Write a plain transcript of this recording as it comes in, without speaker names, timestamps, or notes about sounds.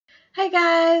Hi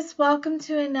guys, welcome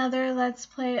to another Let's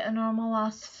Play A Normal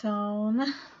Lost Phone.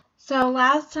 So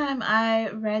last time I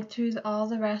read through all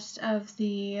the rest of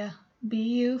the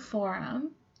BU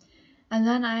forum, and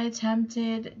then I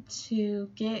attempted to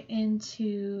get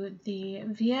into the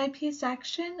VIP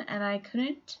section and I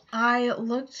couldn't. I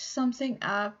looked something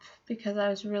up because I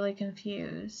was really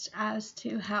confused as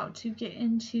to how to get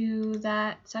into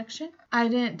that section. I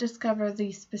didn't discover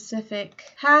the specific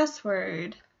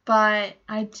password, but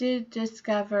I did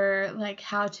discover like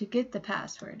how to get the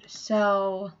password.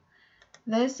 So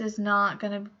this is not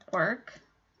going to work.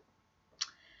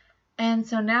 And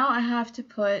so now I have to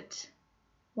put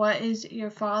what is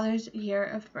your father's year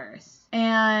of birth.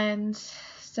 And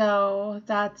so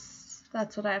that's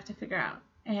what I have to figure out.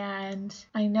 And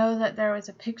I know that there was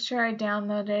a picture I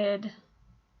downloaded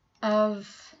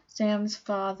of Sam's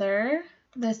father,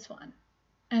 this one.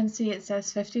 And see, it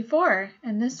says 54,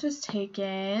 and this was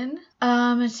taken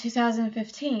in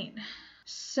 2015.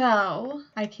 So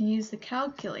I can use the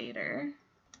calculator.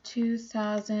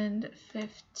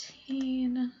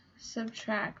 2015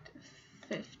 subtract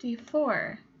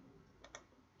 54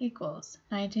 equals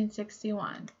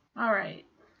 1961. All right.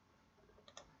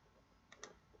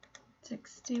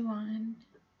 61.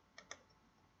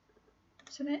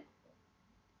 Submit.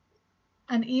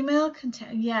 An email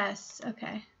content. Yes.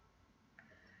 Okay.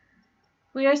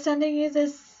 We are sending you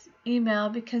this email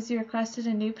because you requested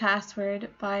a new password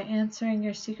by answering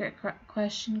your secret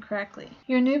question correctly.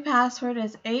 Your new password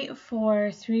is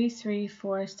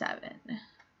 843347.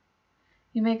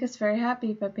 You make us very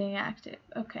happy by being active.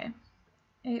 Okay.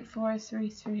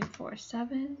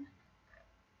 843347.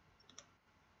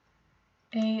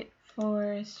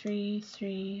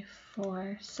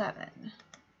 843347.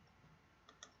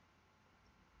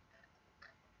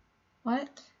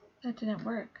 What? That didn't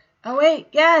work. Oh wait,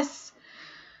 yes!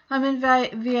 I'm in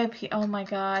VIP. Oh my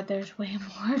god, there's way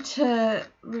more to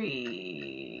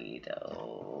read.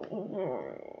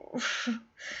 Oh.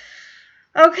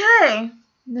 Okay,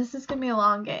 this is gonna be a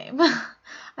long game.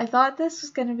 I thought this was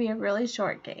gonna be a really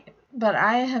short game, but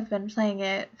I have been playing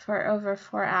it for over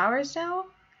 4 hours now.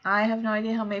 I have no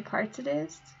idea how many parts it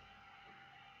is.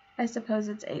 I suppose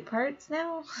it's 8 parts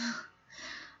now.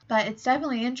 But it's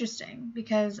definitely interesting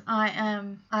because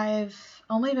I've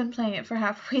only been playing it for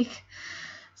half a week.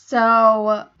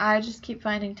 So I just keep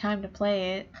finding time to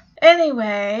play it.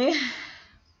 Anyway,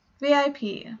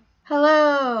 VIP.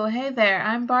 Hello, hey there,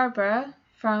 I'm Barbara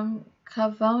from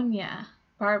Cavonia.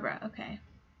 Barbara, okay.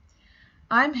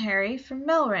 I'm Harry from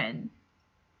Milren.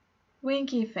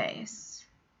 Winky face.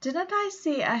 Didn't I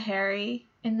see a Harry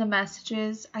in the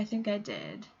messages? I think I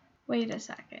did. Wait a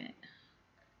second.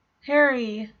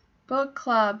 Harry, book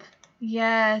club.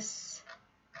 Yes.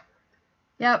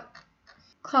 Yep.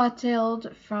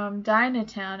 Clotilde from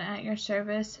Dinatown at your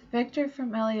service. Victor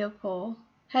from Eliopol.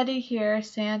 Hetty here,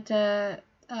 Santa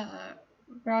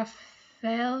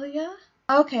Raphaelia?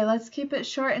 Okay, let's keep it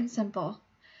short and simple.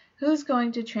 Who's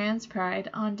going to Transpride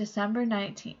on December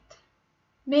 19th?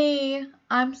 Me.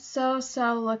 I'm so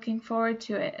looking forward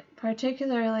to it,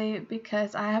 particularly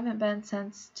because I haven't been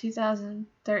since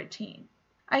 2013.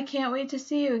 I can't wait to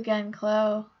see you again,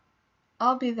 Chloe.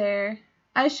 I'll be there.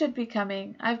 I should be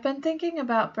coming. I've been thinking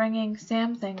about bringing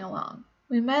Something along.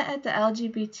 We met at the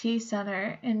LGBT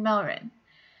Center in Milren.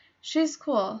 She's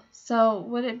cool, so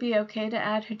would it be okay to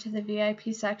add her to the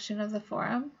VIP section of the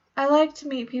forum? I like to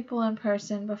meet people in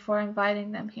person before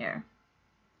inviting them here.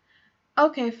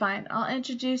 Okay, fine. I'll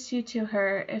introduce you to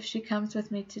her if she comes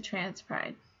with me to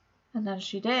Transpride. And then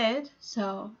she did,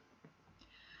 so...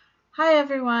 Hi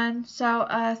everyone. So,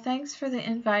 thanks for the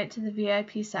invite to the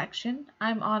VIP section.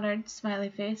 I'm honored, smiley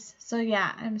face. So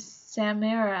yeah, I'm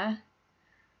Samira.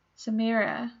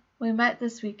 We met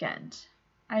this weekend.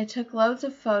 I took loads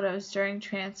of photos during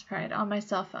Transpride on my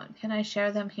cell phone. Can I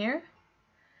share them here?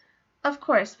 Of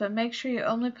course, but make sure you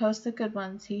only post the good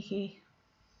ones, hee hee.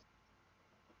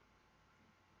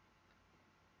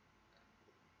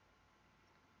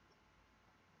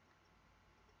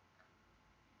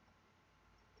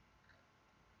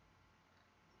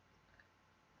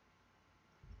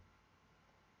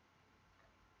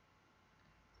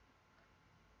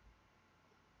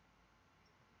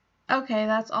 Okay,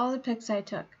 that's all the pics I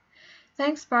took.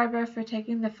 Thanks, Barbara, for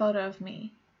taking the photo of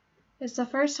me. It's the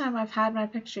first time I've had my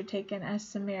picture taken as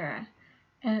Samira,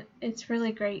 and it's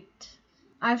really great.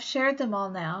 I've shared them all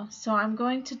now, so I'm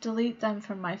going to delete them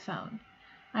from my phone.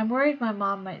 I'm worried my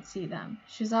mom might see them.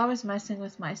 She's always messing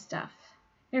with my stuff.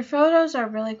 Your photos are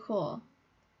really cool.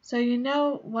 So you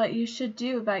know what you should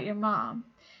do about your mom.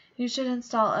 You should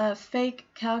install a fake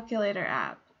calculator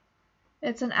app.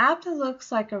 It's an app that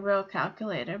looks like a real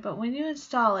calculator, but when you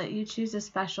install it, you choose a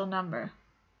special number.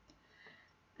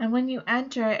 And when you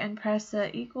enter it and press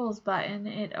the equals button,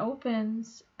 it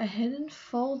opens a hidden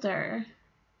folder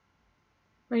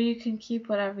where you can keep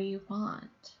whatever you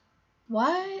want.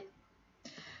 What?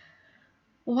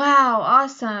 Wow,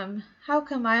 awesome. How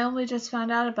come I only just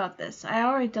found out about this? I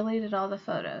already deleted all the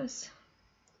photos.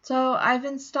 So I've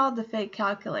installed the fake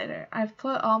calculator. I've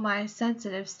put all my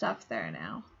sensitive stuff there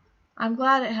now. I'm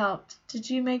glad it helped. Did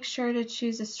you make sure to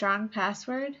choose a strong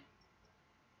password?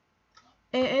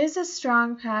 It is a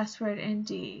strong password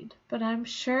indeed, but I'm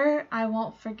sure I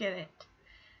won't forget it.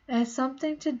 It has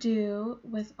something to do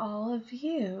with all of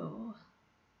you.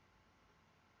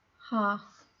 Huh.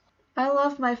 I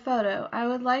love my photo. I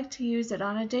would like to use it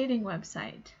on a dating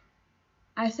website.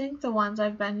 I think the ones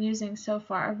I've been using so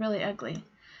far are really ugly.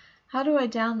 How do I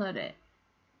download it?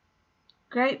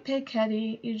 Great pick,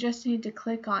 Hetty. You just need to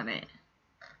click on it.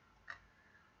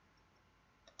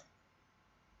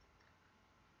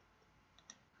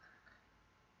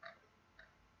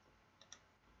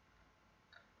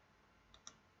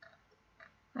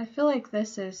 I feel like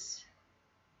this is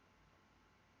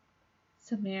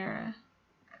Samira.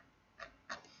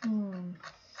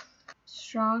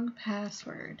 Strong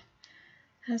password.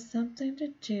 Has something to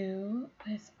do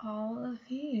with all of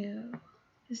you.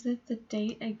 Is it the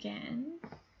date again?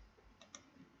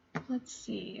 Let's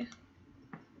see.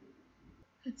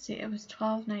 It was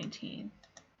 12/19.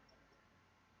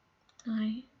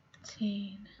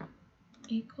 19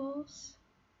 equals.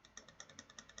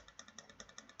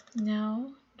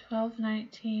 No,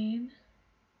 12/19.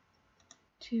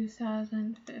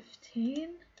 2015.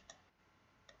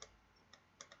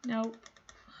 Nope.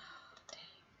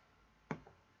 Dang.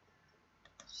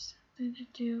 Something to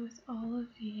do with all of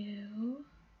you.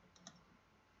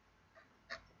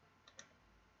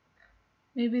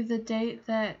 Maybe the date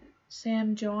that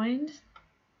Sam joined.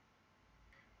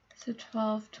 So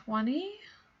 12/20.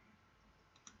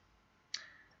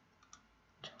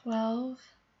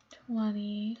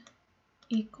 12/20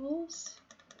 equals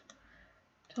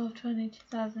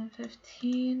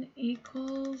 12/20/2015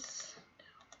 equals.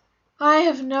 I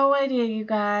have no idea, you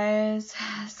guys.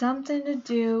 Something to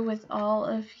do with all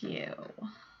of you.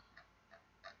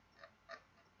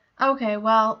 Okay,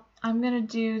 well, I'm gonna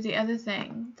do the other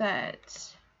thing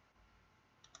that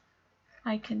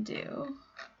I can do.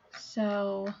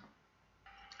 So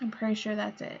I'm pretty sure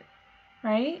that's it,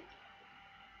 right?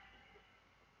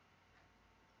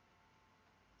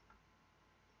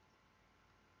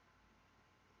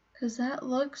 Because that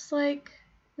looks like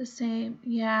the same.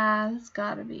 Yeah, that's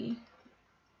gotta be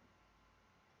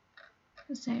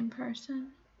the same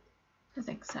person. I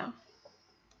think so.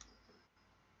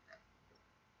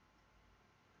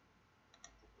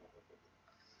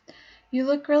 You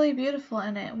look really beautiful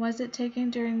in it. Was it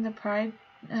taken during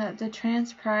the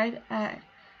trans pride at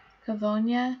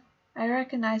Cavonia? I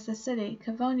recognize the city.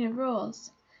 Cavonia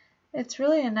rules. It's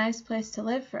really a nice place to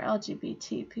live for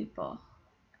LGBT people.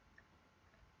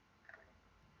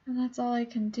 And that's all I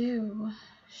can do.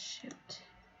 Shoot.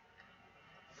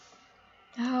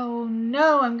 Oh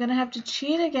no, I'm gonna have to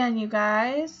cheat again, you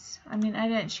guys. I mean, I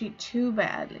didn't cheat too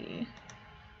badly.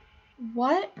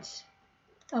 What?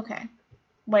 Okay.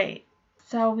 Wait.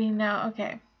 So we know,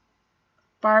 okay.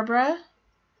 Barbara,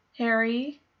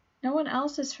 Harry. No one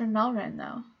else is from Melrin,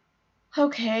 though.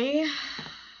 Okay.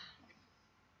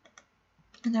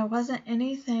 And there wasn't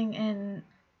anything in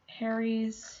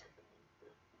Harry's...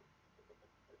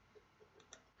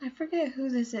 I forget who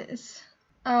this is.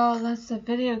 Oh, that's the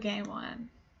video game one.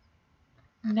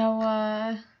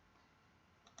 Noah.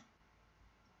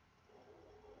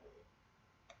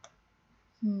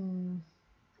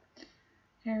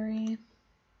 Harry.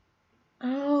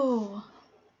 Oh.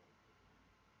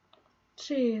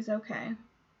 Jeez, okay.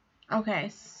 Okay,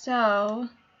 so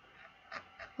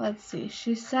let's see.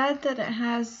 She said that it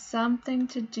has something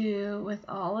to do with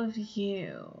all of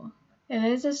you. It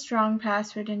is a strong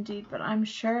password indeed, but I'm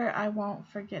sure I won't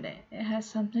forget it. It has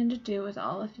something to do with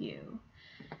all of you.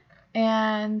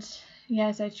 And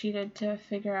yes, I cheated to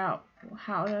figure out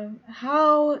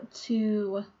how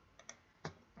to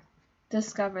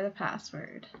discover the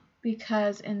password.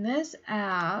 Because in this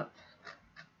app,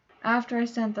 after I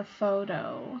sent the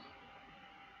photo,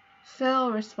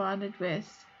 Phil responded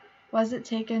with, was it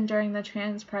taken during the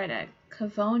trans pride at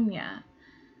Cavonia?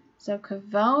 So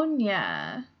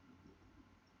Cavonia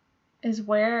is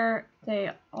where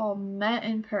they all met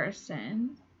in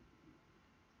person.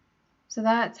 So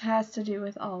that has to do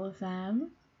with all of them.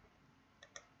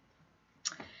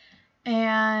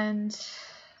 And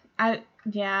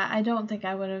I don't think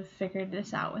I would have figured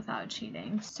this out without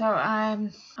cheating. So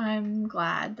I'm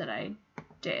glad that I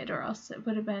did, or else it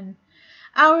would have been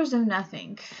hours of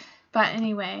nothing. But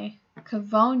anyway,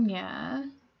 Cavonia.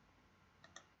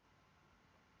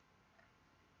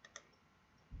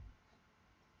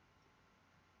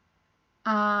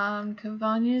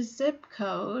 Cavonia's zip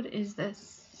code is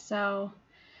this. So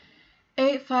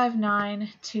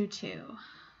 85922.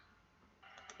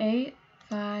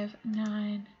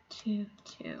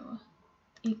 85922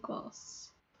 equals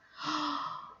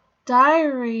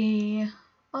diary.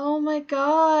 Oh my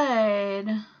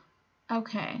god.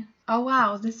 Okay. Oh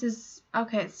wow, this is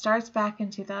okay. It starts back in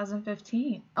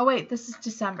 2015. Oh wait, this is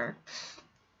December.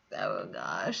 Oh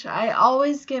gosh, I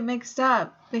always get mixed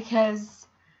up because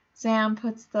Sam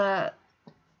puts the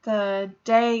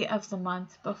day of the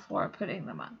month before putting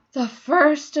the month. The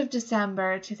 1st of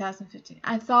December 2015.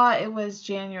 I thought it was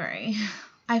January.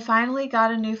 I finally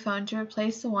got a new phone to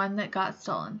replace the one that got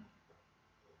stolen.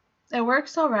 It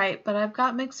works alright, but I've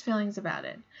got mixed feelings about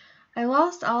it. I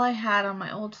lost all I had on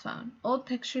my old phone, old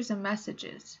pictures and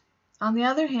messages. On the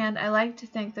other hand, I like to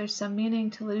think there's some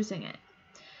meaning to losing it.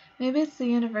 Maybe it's the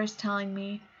universe telling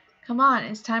me, come on,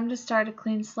 it's time to start a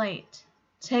clean slate.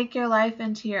 Take your life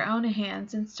into your own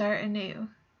hands and start anew.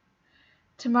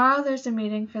 Tomorrow there's a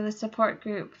meeting for the support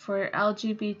group for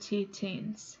LGBT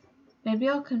teens. Maybe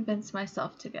I'll convince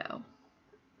myself to go.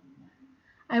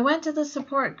 I went to the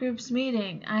support group's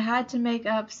meeting. I had to make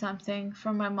up something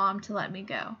for my mom to let me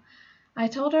go. I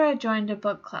told her I joined a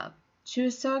book club. She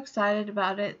was so excited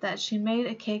about it that she made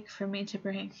a cake for me to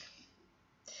bring.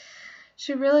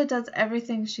 She really does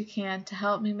everything she can to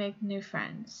help me make new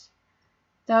friends.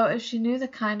 Though if she knew the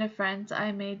kind of friends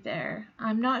I made there,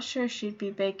 I'm not sure she'd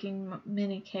be baking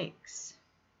mini cakes.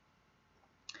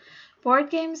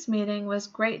 Board games meeting was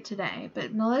great today,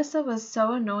 but Melissa was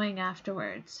so annoying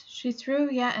afterwards. She threw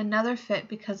yet another fit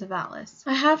because of Alice.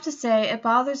 I have to say, it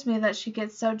bothers me that she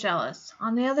gets so jealous.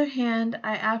 On the other hand,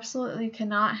 I absolutely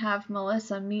cannot have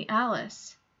Melissa meet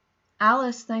Alice.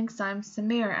 Alice thinks I'm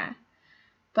Samira,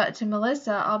 but to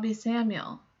Melissa, I'll be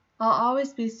Samuel. I'll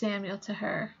always be Samuel to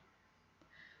her.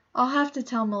 I'll have to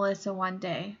tell Melissa one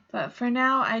day, but for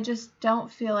now I just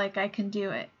don't feel like I can do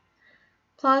it.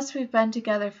 Plus, we've been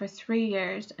together for 3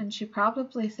 years, and she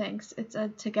probably thinks it's a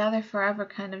together forever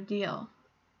kind of deal.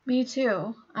 Me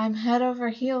too. I'm head over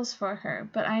heels for her,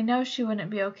 but I know she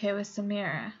wouldn't be okay with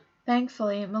Samira.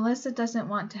 Thankfully, Melissa doesn't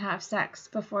want to have sex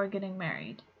before getting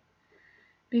married.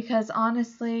 Because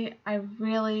honestly, I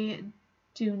really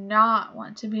do not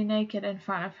want to be naked in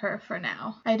front of her for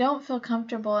now. I don't feel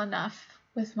comfortable enough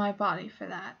with my body for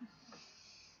that.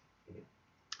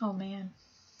 Oh man.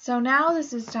 So now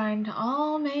this is starting to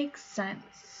all make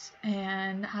sense,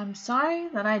 and I'm sorry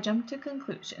that I jumped to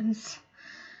conclusions.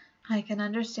 I can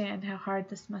understand how hard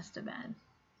this must have been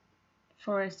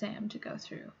for Sam to go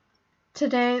through.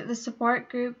 Today, the support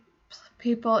group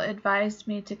people advised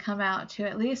me to come out to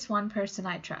at least one person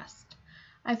I trust.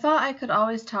 I thought I could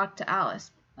always talk to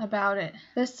Alice about it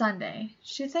this Sunday.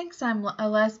 She thinks I'm a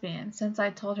lesbian since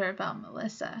I told her about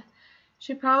Melissa.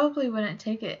 She probably wouldn't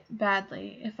take it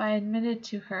badly if I admitted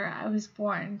to her I was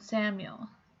born Samuel.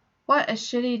 What a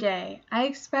shitty day. I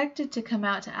expected to come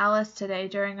out to Alice today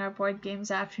during our board games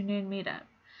afternoon meetup.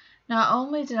 Not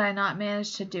only did I not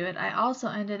manage to do it, I also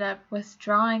ended up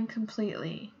withdrawing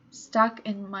completely, stuck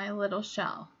in my little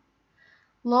shell.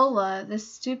 Lola,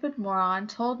 this stupid moron,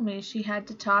 told me she had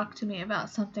to talk to me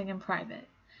about something in private.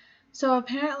 So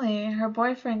apparently her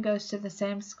boyfriend goes to the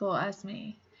same school as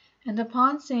me. And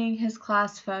upon seeing his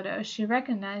class photo, she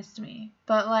recognized me,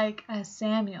 but as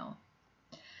Samuel.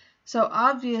 So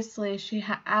obviously she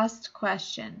asked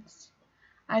questions.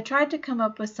 I tried to come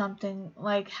up with something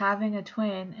like having a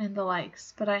twin and the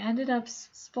likes, but I ended up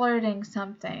splurting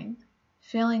something,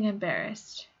 feeling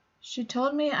embarrassed. She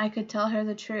told me I could tell her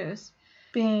the truth,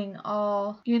 being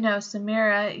all,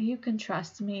 Samira, you can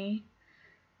trust me,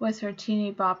 with her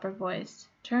teeny bopper voice.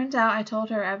 Turns out I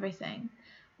told her everything.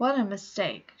 What a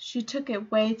mistake. She took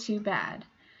it way too bad.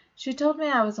 She told me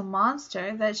I was a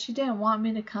monster, that she didn't want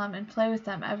me to come and play with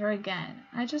them ever again.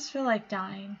 I just feel like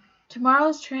dying.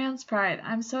 Tomorrow's Trans Pride.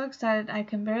 I'm so excited I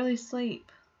can barely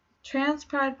sleep. Trans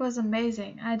Pride was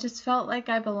amazing. I just felt like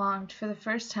I belonged for the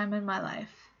first time in my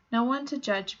life. No one to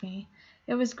judge me.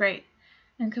 It was great.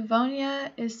 And Cavonia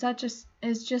is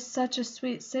just such a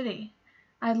sweet city.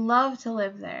 I'd love to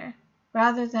live there,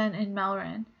 rather than in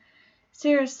Melrin.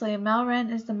 Seriously,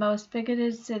 Melrin is the most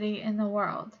bigoted city in the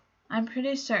world. I'm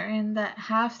pretty certain that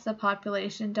half the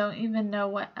population don't even know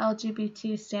what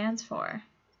LGBT stands for.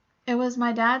 It was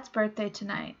my dad's birthday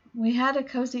tonight. We had a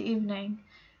cozy evening.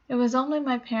 It was only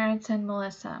my parents and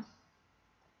Melissa.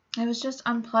 It was just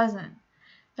unpleasant.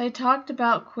 They talked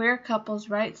about queer couples'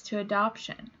 rights to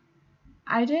adoption.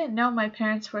 I didn't know my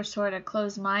parents were sort of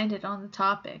closed-minded on the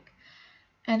topic,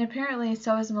 and apparently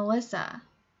so is Melissa.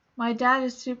 My dad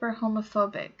is super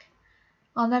homophobic.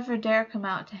 I'll never dare come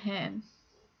out to him.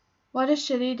 What a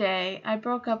shitty day. I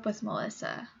broke up with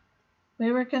Melissa.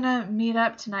 We were gonna meet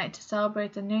up tonight to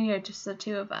celebrate the New Year, just the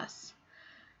two of us.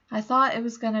 I thought it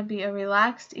was gonna be a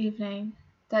relaxed evening,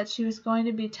 that she was going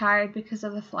to be tired because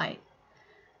of the flight.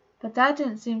 But that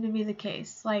didn't seem to be the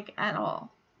case, like at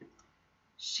all.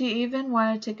 She even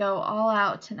wanted to go all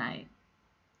out tonight.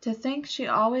 To think she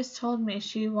always told me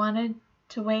she wanted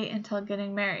to wait until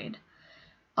getting married.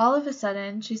 All of a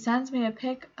sudden, she sends me a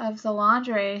pic of the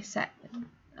lingerie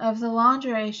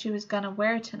she was gonna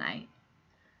wear tonight.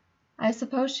 I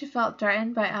suppose she felt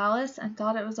threatened by Alice and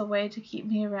thought it was a way to keep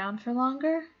me around for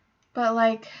longer?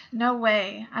 But no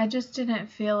way. I just didn't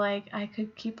feel like I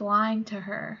could keep lying to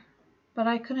her. But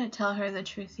I couldn't tell her the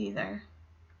truth either.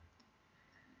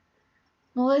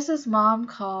 Melissa's mom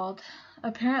called.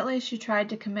 Apparently she tried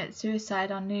to commit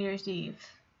suicide on New Year's Eve.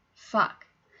 Fuck.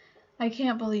 I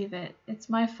can't believe it. It's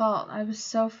my fault. I was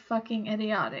so fucking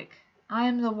idiotic. I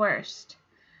am the worst.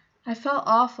 I felt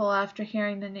awful after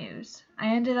hearing the news.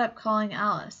 I ended up calling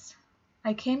Alice.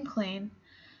 I came clean.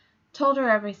 Told her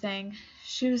everything.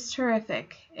 She was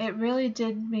terrific. It really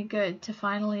did me good to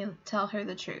finally tell her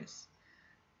the truth.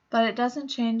 But it doesn't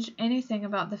change anything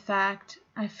about the fact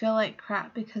I feel like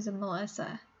crap because of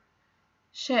Melissa.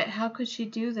 Shit, how could she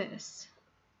do this?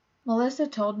 Melissa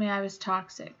told me I was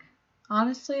toxic.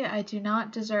 Honestly, I do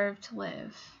not deserve to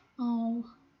live. Oh.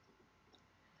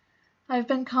 I've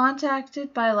been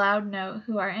contacted by Loud Note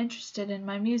who are interested in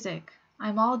my music.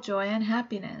 I'm all joy and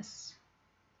happiness.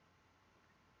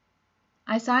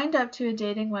 I signed up to a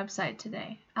dating website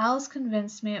today. Alice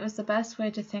convinced me it was the best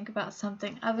way to think about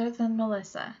something other than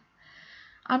Melissa.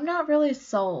 I'm not really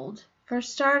sold. For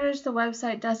starters, the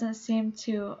website doesn't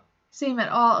seem at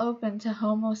all open to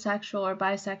homosexual or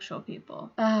bisexual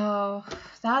people. Oh,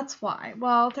 that's why.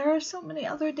 Well, there are so many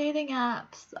other dating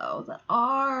apps, though, that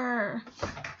are.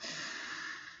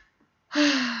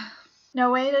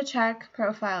 No way to check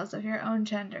profiles of your own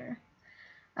gender.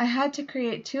 I had to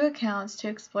create 2 accounts to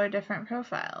explore different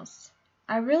profiles.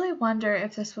 I really wonder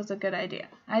if this was a good idea.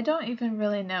 I don't even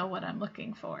really know what I'm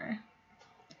looking for.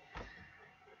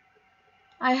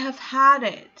 I have had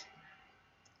it.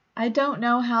 I don't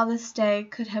know how this day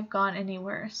could have gone any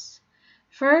worse.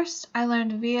 First, I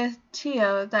learned via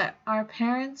Tio that our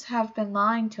parents have been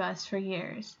lying to us for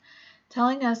years,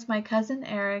 telling us my cousin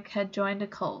Eric had joined a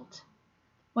cult,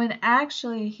 when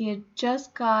actually he had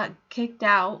just got kicked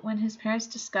out when his parents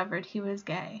discovered he was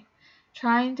gay.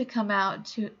 Trying to come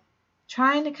out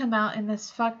in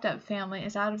this fucked up family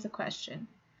is out of the question.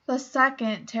 The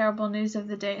second terrible news of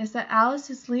the day is that Alice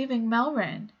is leaving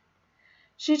Melrin.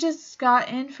 She just got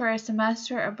in for a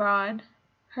semester abroad,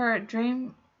 her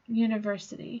dream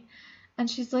university, and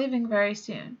she's leaving very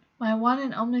soon. My one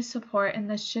and only support in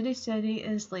this shitty city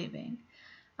is leaving.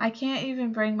 I can't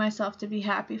even bring myself to be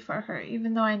happy for her,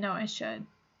 even though I know I should.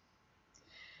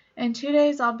 In 2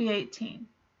 days I'll be 18.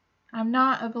 I'm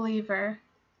not a believer,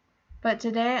 but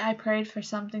today I prayed for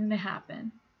something to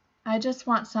happen. I just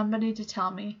want somebody to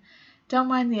tell me, don't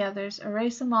mind the others,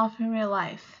 erase them all from your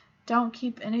life. Don't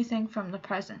keep anything from the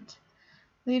present.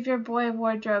 Leave your boy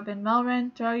wardrobe in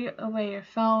Melrin, throw away your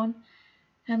phone,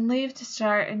 and leave to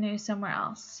start anew somewhere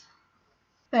else.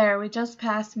 There, we just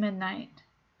passed midnight.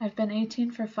 I've been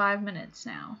 18 for 5 minutes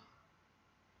now.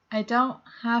 I don't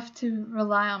have to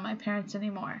rely on my parents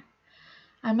anymore.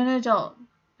 I'm an adult.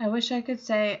 I wish I could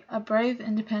say a brave,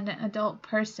 independent adult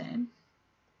person.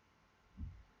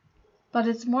 But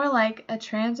it's more like a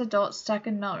trans adult stuck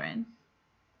in Melrin.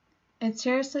 It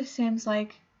seriously seems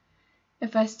like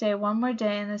if I stay one more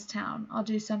day in this town, I'll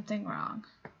do something wrong.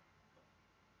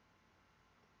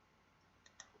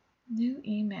 New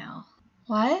email.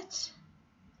 What?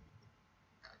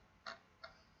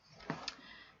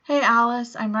 Hey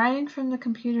Alice, I'm writing from the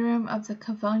computer room of the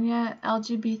Cavonia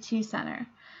LGBT Center.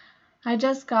 I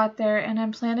just got there and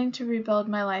I'm planning to rebuild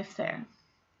my life there.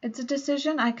 It's a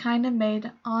decision I kind of made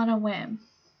on a whim.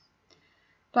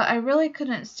 But I really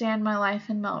couldn't stand my life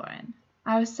in Melrin.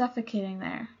 I was suffocating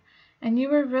there, and you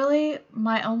were really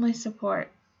my only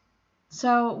support.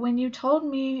 So when you told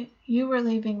me you were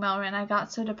leaving Melrin, I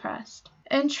got so depressed.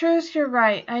 In truth, you're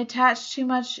right. I attached too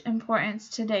much importance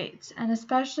to dates, and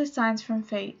especially signs from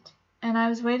fate. And I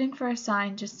was waiting for a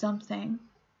sign, just something.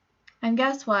 And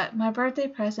guess what? My birthday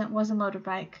present was a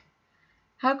motorbike.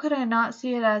 How could I not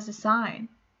see it as a sign?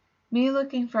 Me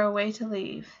looking for a way to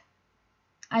leave.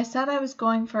 I said I was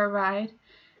going for a ride,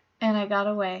 and I got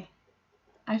away.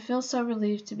 I feel so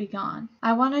relieved to be gone.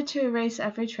 I wanted to erase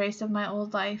every trace of my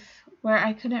old life where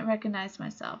I couldn't recognize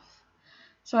myself.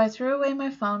 So I threw away my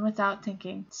phone without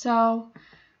thinking.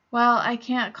 Well, I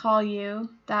can't call you.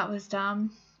 That was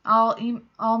dumb.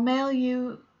 I'll mail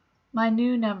you my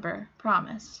new number,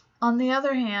 promise. On the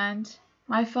other hand,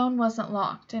 my phone wasn't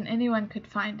locked and anyone could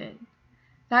find it.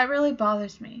 That really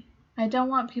bothers me. I don't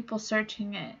want people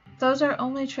searching it. Those are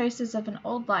only traces of an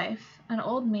old life, an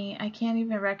old me I can't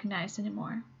even recognize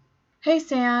anymore. Hey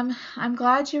Sam, I'm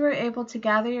glad you were able to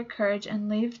gather your courage and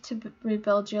leave to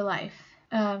rebuild your life.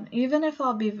 Even if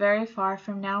I'll be very far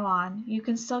from now on, you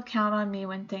can still count on me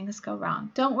when things go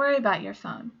wrong. Don't worry about your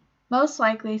phone. Most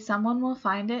likely someone will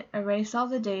find it, erase all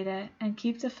the data, and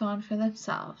keep the phone for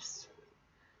themselves.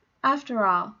 After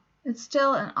all, it's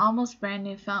still an almost brand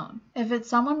new phone. If it's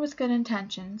someone with good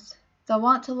intentions, they'll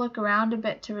want to look around a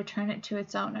bit to return it to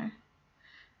its owner.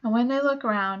 And when they look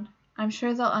around, I'm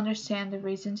sure they'll understand the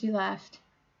reasons you left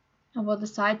and will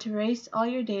decide to erase all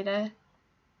your data,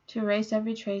 to erase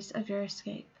every trace of your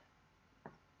escape.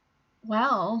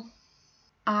 Well,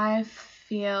 I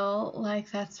feel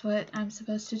like that's what I'm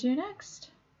supposed to do next.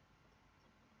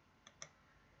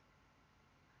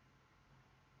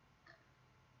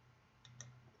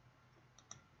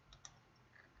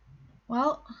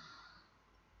 Well,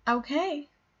 okay.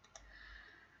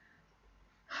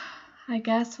 I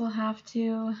guess we'll have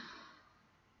to...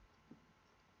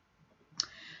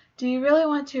 Do you really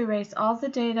want to erase all the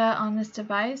data on this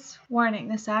device? Warning,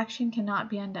 this action cannot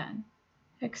be undone.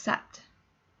 Accept.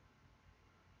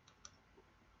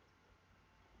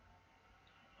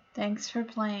 Thanks for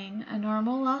playing A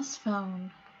Normal Lost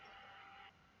Phone.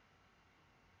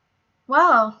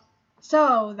 Well,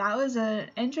 so that was an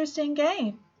interesting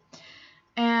game.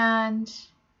 And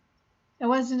it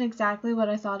wasn't exactly what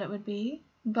I thought it would be,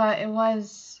 but it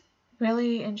was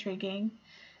really intriguing.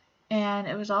 And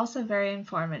it was also very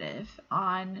informative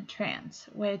on trans,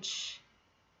 which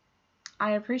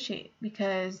I appreciate,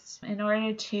 because in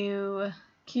order to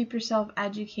keep yourself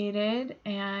educated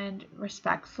and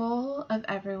respectful of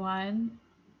everyone,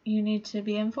 you need to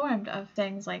be informed of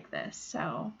things like this.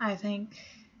 So I think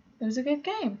it was a good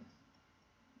game.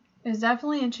 It was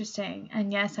definitely interesting.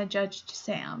 And yes, I judged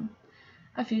Sam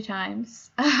a few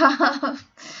times. But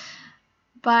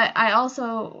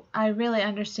I really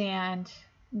understand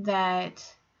that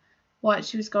what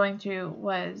she was going through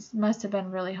must have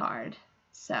been really hard.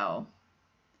 So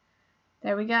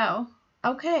there we go.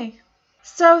 Okay.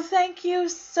 So thank you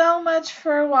so much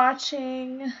for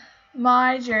watching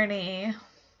my journey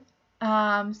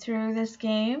through this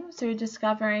game, through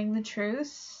discovering the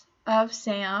truth of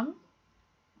Sam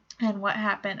and what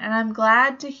happened. And I'm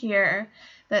glad to hear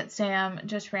that Sam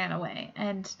just ran away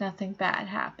and nothing bad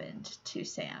happened to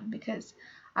Sam, because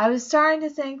I was starting to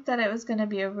think that it was going to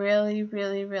be a really,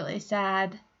 really, really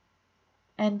sad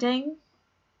ending.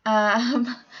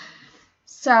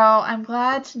 So I'm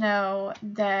glad to know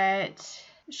that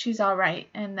she's all right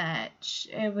and that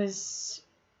it was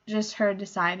just her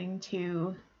deciding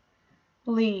to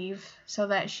leave so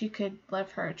that she could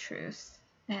live her truth.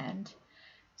 And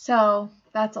so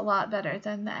that's a lot better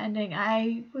than the ending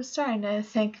I was starting to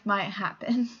think might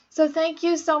happen. So thank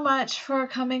you so much for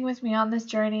coming with me on this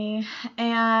journey.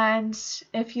 And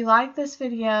if you like this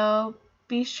video,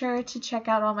 be sure to check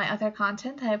out all my other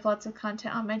content. I have lots of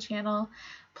content on my channel.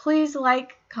 Please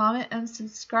like, comment, and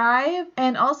subscribe.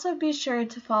 And also be sure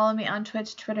to follow me on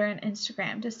Twitch, Twitter, and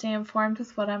Instagram to stay informed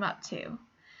with what I'm up to.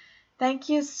 Thank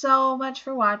you so much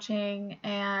for watching,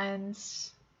 and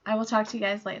I will talk to you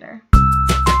guys later.